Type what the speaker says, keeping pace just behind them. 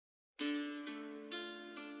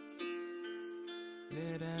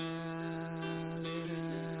Lay down, lay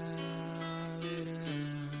down, lay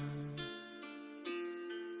down.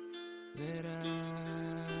 Lay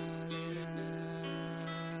down, lay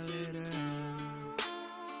down, lay down.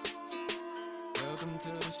 Welcome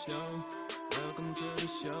to the show, welcome to the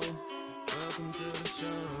show, welcome to the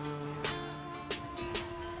show.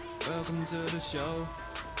 Welcome to the show.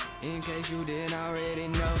 In case you didn't already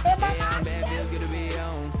know, yeah, I'm back, feels good to be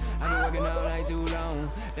on. I've been working all night too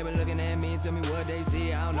long. They been looking at me, tell me what they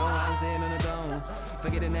see. I don't know, I'm sitting on the throne.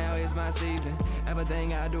 Forget it now, it's my season.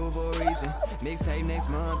 Everything I do for a reason. Mixtape next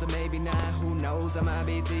month or maybe not, who knows, I might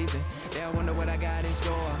be teasing. They wonder what I got in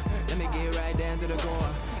store. Let me get right down to the core.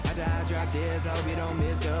 After I drop this, I hope you don't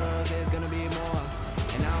miss, cause there's gonna be more.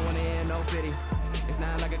 And I don't wanna hear no pity. It's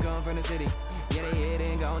not like I come from the city. Yeah, they hit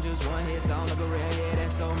and gone, just one hit song like a real, yeah,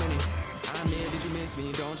 that's so many. I'm here, did you miss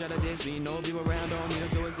me? Don't try to diss me. No people around, don't need them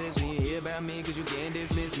to assist me. Hear about me, cause you can't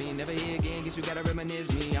dismiss me. Never hear again, guess you gotta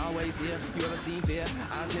reminisce me. Always here, you ever seen fear?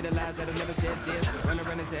 Eyes made of lies that'll never shed tears. Run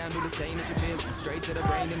around the town, do the same as your peers. Straight to the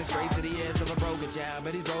brain and then straight to the ears of a broken child.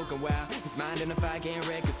 But he's broken wild, his mind and the fire can't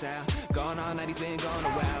reconcile. Gone all night, he's been gone a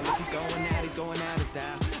while. If he's going out in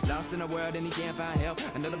style. Lost in the world and he can't find help.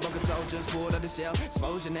 Another broken soul just pulled out the shell.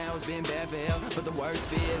 Exposure now has been bad for hell. But the worst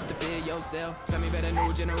fear is to fear yourself. Tell me about a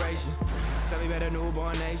new generation. Tell me about a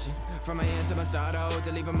newborn nation. From my end to my start,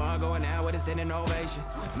 to leave them all going out with a standing ovation.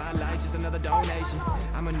 My life just another donation.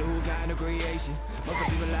 I'm a new kind of creation. Most of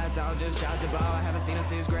people lives all just shot the ball. I haven't seen her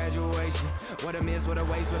since graduation. What a miss, what a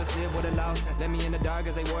waste, what a slip, what a loss. Let me in the dark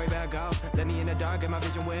as they worry about ghosts. Let me in the dark and my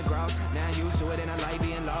vision went cross. Now I'm used to it and I like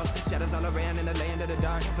being lost. Shadows all around in the land of the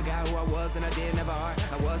dark. Forgot who I was and I did never art.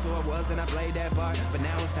 I was who I was and I played that part. But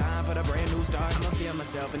now it's time for the brand new start. I'ma feel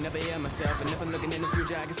myself and never hear myself. And if I'm looking in the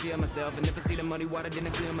future, I can see myself. And if I see the muddy water, then I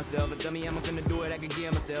clear myself. And tell me I'm gonna do it, I can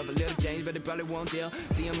give myself a little change, but they probably won't tell.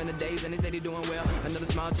 See them in the days and they say they doing well. Another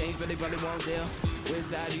small change, but they probably won't tell. Which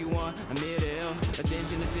side do you want? I'm here to hell.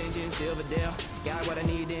 Attention, attention, Silverdale. Got what I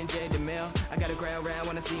need, then check the mail. I got a crowd round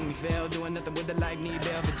when I see me fail. Doing nothing with the life, need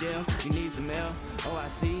bail for jail. You need some mail, oh I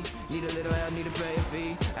see. Need a little help, need to pay a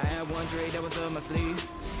fee. I had one trade that was up my sleeve.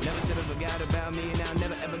 Never should've forgot about me, now I'm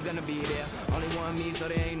never ever gonna be there. Only one me, so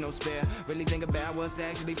there ain't no spare. Really think about what's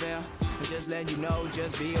actually fair. And just let you know,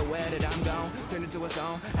 just be aware that I'm gone. Turn it to a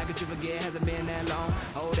song, how could you forget, hasn't been that long.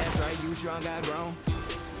 Oh that's right, you strong, I grown.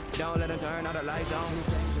 Don't let them turn all the lights on.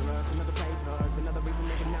 Another pay for us, another reason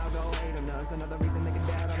they can now go hate on us. Another reason they can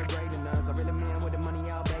doubt all the great in us. I really mean with the money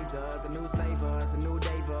y'all baked us. A new slave for us, a new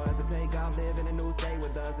day for us. To take off, live in a new stay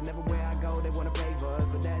with us. And everywhere I go, they wanna pay for us.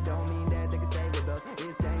 But that don't mean that they can stay with us.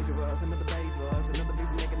 It's dangerous, another pay for us. Another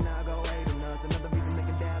reason they can now go hate on us. Another reason they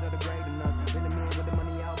can doubt all the great in us. Really mean with the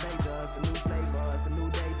money y'all baked us. A new slave for us, a new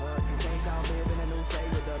day for us. Take off, live in a new stay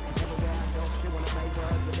with us. Everywhere I go, they wanna pay for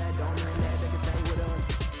us. But that don't mean that they can stay with us.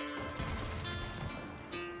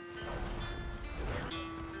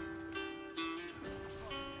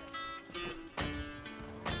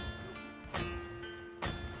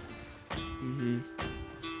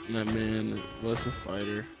 That man was a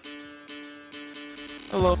fighter.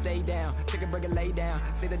 Hello. Stay down, take a break and lay down.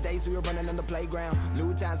 Say the days we were running on the playground.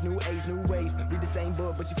 New times, new age, new ways. Read the same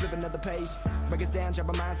book, but you flip another page. Break us down, drop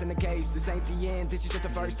our minds in the cage. This ain't the end, this is just the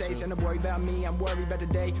first stage. And don't worry about me, I'm worried about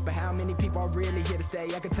today. But how many people are really here to stay?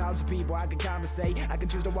 I can talk to people, I can conversate. I can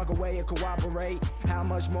choose to walk away or cooperate. How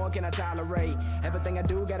much more can I tolerate? Everything I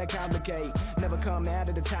do gotta complicate. Never come out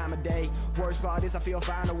at the time of day. Worst part is I feel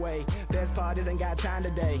fine away. Best part is ain't got time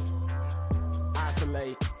today.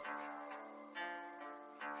 Isolate.